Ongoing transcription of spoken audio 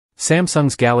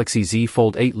Samsung's Galaxy Z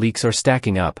Fold 8 leaks are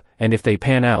stacking up, and if they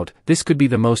pan out, this could be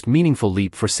the most meaningful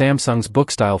leap for Samsung's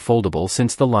book-style foldable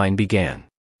since the line began.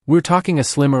 We're talking a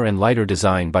slimmer and lighter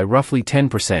design by roughly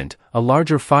 10%, a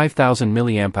larger 5000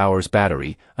 mAh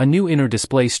battery, a new inner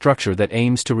display structure that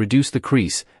aims to reduce the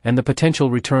crease, and the potential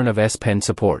return of S Pen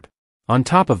support. On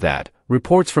top of that,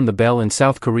 reports from the Bell in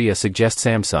South Korea suggest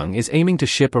Samsung is aiming to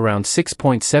ship around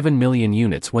 6.7 million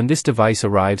units when this device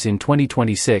arrives in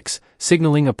 2026,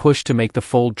 signaling a push to make the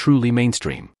Fold truly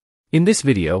mainstream. In this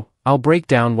video, I'll break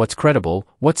down what's credible,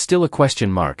 what's still a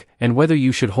question mark, and whether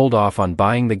you should hold off on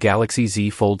buying the Galaxy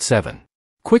Z Fold 7.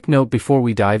 Quick note before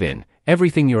we dive in,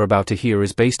 everything you're about to hear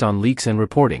is based on leaks and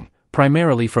reporting,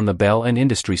 primarily from the Bell and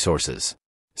industry sources.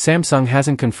 Samsung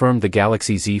hasn't confirmed the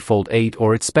Galaxy Z Fold 8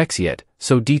 or its specs yet,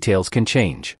 so details can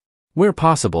change. Where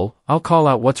possible, I'll call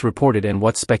out what's reported and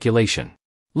what's speculation.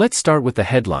 Let's start with the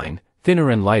headline, thinner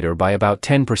and lighter by about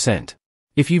 10%.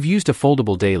 If you've used a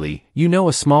foldable daily, you know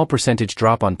a small percentage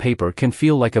drop on paper can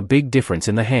feel like a big difference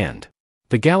in the hand.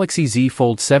 The Galaxy Z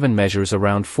Fold 7 measures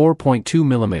around 4.2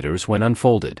 mm when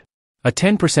unfolded. A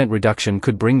 10% reduction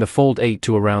could bring the Fold 8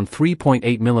 to around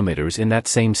 3.8 mm in that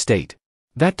same state.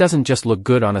 That doesn't just look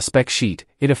good on a spec sheet,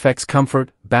 it affects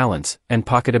comfort, balance, and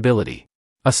pocketability.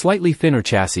 A slightly thinner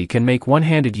chassis can make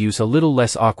one-handed use a little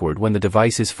less awkward when the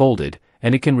device is folded,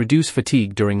 and it can reduce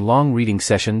fatigue during long reading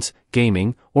sessions,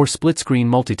 gaming, or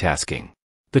split-screen multitasking.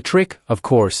 The trick, of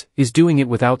course, is doing it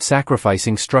without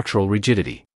sacrificing structural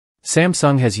rigidity.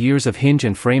 Samsung has years of hinge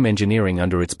and frame engineering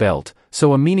under its belt,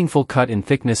 so a meaningful cut in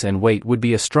thickness and weight would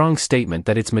be a strong statement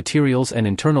that its materials and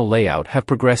internal layout have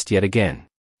progressed yet again.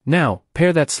 Now,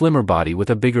 pair that slimmer body with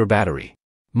a bigger battery.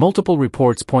 Multiple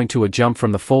reports point to a jump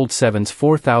from the Fold 7's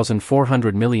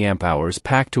 4400 mAh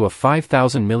pack to a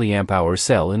 5000 mAh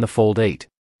cell in the Fold 8.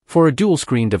 For a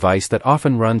dual-screen device that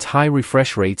often runs high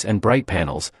refresh rates and bright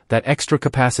panels, that extra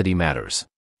capacity matters.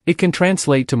 It can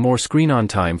translate to more screen-on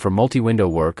time for multi-window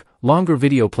work, longer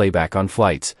video playback on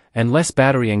flights, and less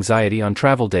battery anxiety on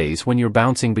travel days when you're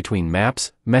bouncing between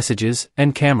maps, messages,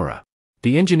 and camera.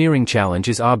 The engineering challenge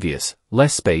is obvious: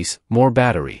 less space, more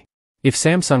battery. If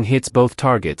Samsung hits both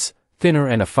targets, thinner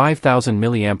and a 5000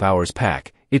 mAh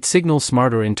pack, it signals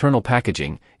smarter internal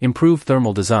packaging, improved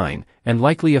thermal design, and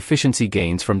likely efficiency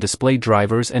gains from display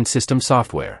drivers and system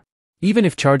software. Even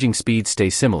if charging speeds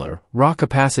stay similar, raw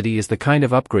capacity is the kind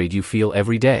of upgrade you feel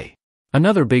every day.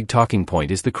 Another big talking point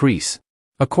is the crease.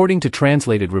 According to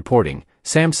translated reporting,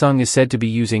 Samsung is said to be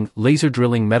using laser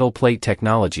drilling metal plate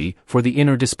technology for the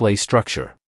inner display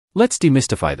structure. Let's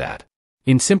demystify that.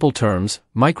 In simple terms,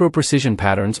 micro-precision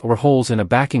patterns or holes in a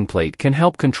backing plate can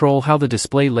help control how the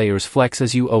display layers flex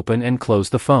as you open and close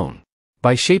the phone.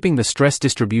 By shaping the stress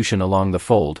distribution along the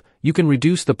fold, you can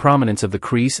reduce the prominence of the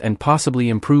crease and possibly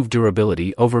improve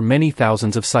durability over many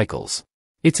thousands of cycles.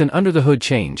 It's an under-the-hood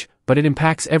change, but it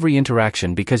impacts every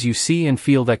interaction because you see and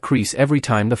feel that crease every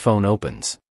time the phone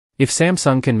opens. If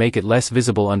Samsung can make it less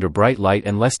visible under bright light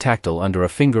and less tactile under a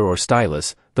finger or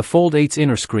stylus, the Fold 8's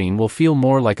inner screen will feel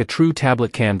more like a true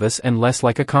tablet canvas and less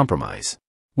like a compromise.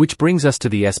 Which brings us to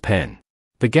the S Pen.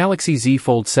 The Galaxy Z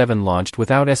Fold 7 launched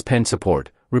without S Pen support.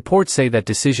 Reports say that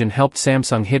decision helped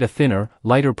Samsung hit a thinner,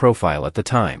 lighter profile at the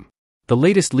time. The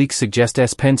latest leaks suggest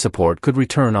S Pen support could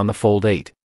return on the Fold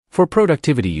 8. For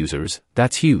productivity users,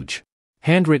 that's huge.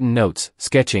 Handwritten notes,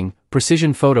 sketching,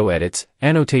 precision photo edits,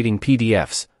 annotating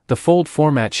PDFs, the Fold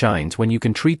format shines when you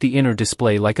can treat the inner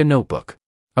display like a notebook.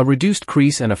 A reduced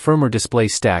crease and a firmer display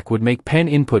stack would make pen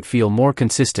input feel more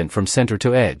consistent from center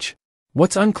to edge.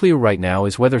 What's unclear right now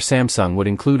is whether Samsung would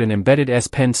include an embedded S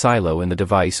Pen silo in the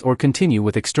device or continue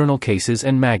with external cases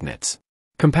and magnets.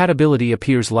 Compatibility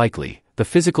appears likely, the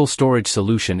physical storage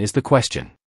solution is the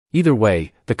question. Either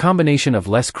way, the combination of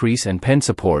less crease and pen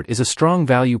support is a strong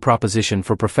value proposition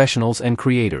for professionals and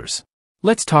creators.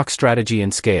 Let's talk strategy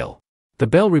and scale. The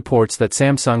Bell reports that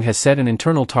Samsung has set an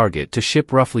internal target to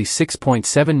ship roughly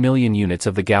 6.7 million units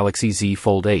of the Galaxy Z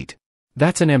Fold 8.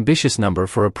 That's an ambitious number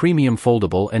for a premium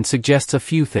foldable and suggests a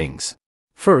few things.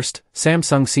 First,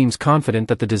 Samsung seems confident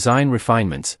that the design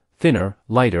refinements, thinner,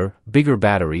 lighter, bigger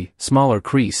battery, smaller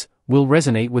crease, will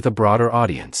resonate with a broader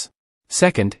audience.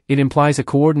 Second, it implies a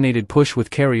coordinated push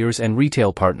with carriers and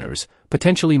retail partners,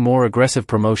 potentially more aggressive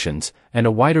promotions, and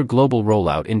a wider global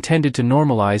rollout intended to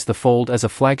normalize the Fold as a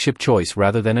flagship choice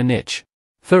rather than a niche.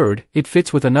 Third, it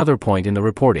fits with another point in the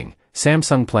reporting: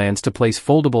 Samsung plans to place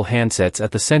foldable handsets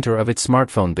at the center of its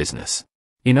smartphone business.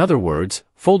 In other words,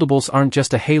 foldables aren't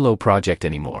just a halo project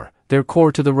anymore, they're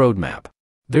core to the roadmap.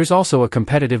 There's also a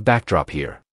competitive backdrop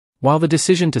here. While the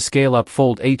decision to scale up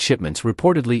Fold 8 shipments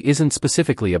reportedly isn't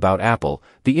specifically about Apple,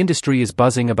 the industry is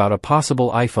buzzing about a possible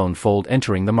iPhone Fold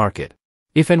entering the market.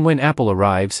 If and when Apple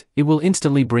arrives, it will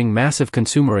instantly bring massive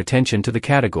consumer attention to the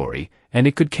category, and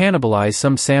it could cannibalize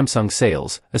some Samsung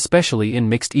sales, especially in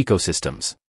mixed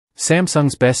ecosystems.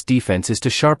 Samsung's best defense is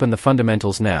to sharpen the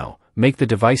fundamentals now, make the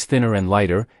device thinner and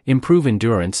lighter, improve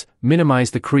endurance, minimize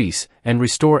the crease, and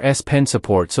restore S Pen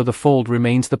support so the Fold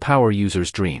remains the power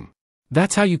user's dream.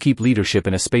 That's how you keep leadership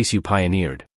in a space you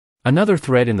pioneered. Another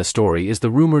thread in the story is the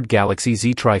rumored Galaxy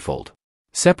Z trifold.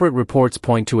 Separate reports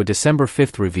point to a December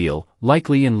 5th reveal,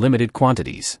 likely in limited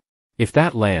quantities. If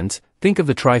that lands, think of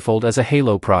the trifold as a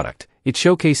halo product. It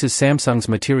showcases Samsung's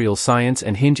material science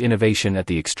and hinge innovation at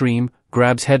the extreme,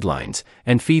 grabs headlines,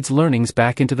 and feeds learnings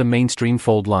back into the mainstream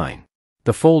Fold line.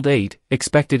 The Fold 8,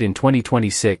 expected in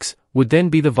 2026, would then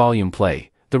be the volume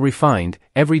play, the refined,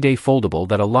 everyday foldable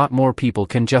that a lot more people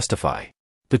can justify.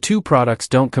 The two products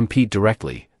don't compete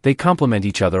directly, they complement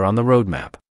each other on the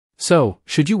roadmap. So,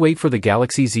 should you wait for the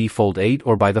Galaxy Z Fold 8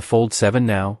 or buy the Fold 7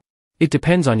 now? It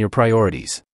depends on your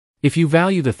priorities. If you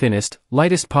value the thinnest,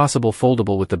 lightest possible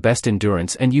foldable with the best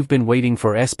endurance and you've been waiting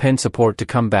for S Pen support to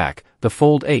come back, the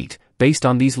Fold 8, based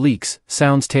on these leaks,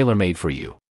 sounds tailor-made for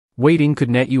you. Waiting could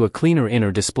net you a cleaner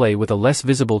inner display with a less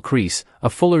visible crease, a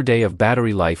fuller day of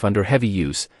battery life under heavy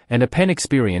use, and a pen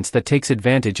experience that takes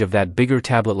advantage of that bigger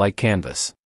tablet-like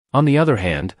canvas. On the other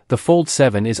hand, the Fold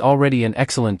 7 is already an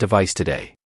excellent device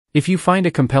today. If you find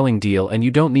a compelling deal and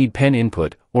you don't need pen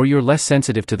input, or you're less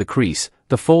sensitive to the crease,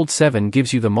 the Fold 7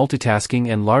 gives you the multitasking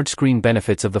and large-screen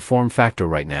benefits of the form factor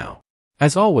right now.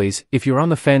 As always, if you're on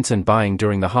the fence and buying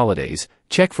during the holidays,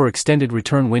 check for extended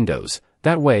return windows.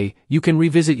 That way, you can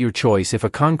revisit your choice if a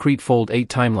concrete Fold 8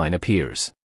 timeline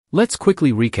appears. Let's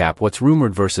quickly recap what's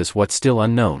rumored versus what's still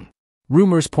unknown.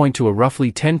 Rumors point to a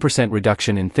roughly 10%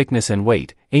 reduction in thickness and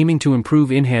weight, aiming to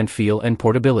improve in-hand feel and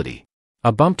portability.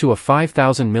 A bump to a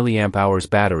 5000 mAh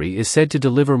battery is said to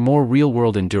deliver more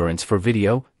real-world endurance for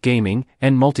video, gaming,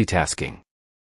 and multitasking.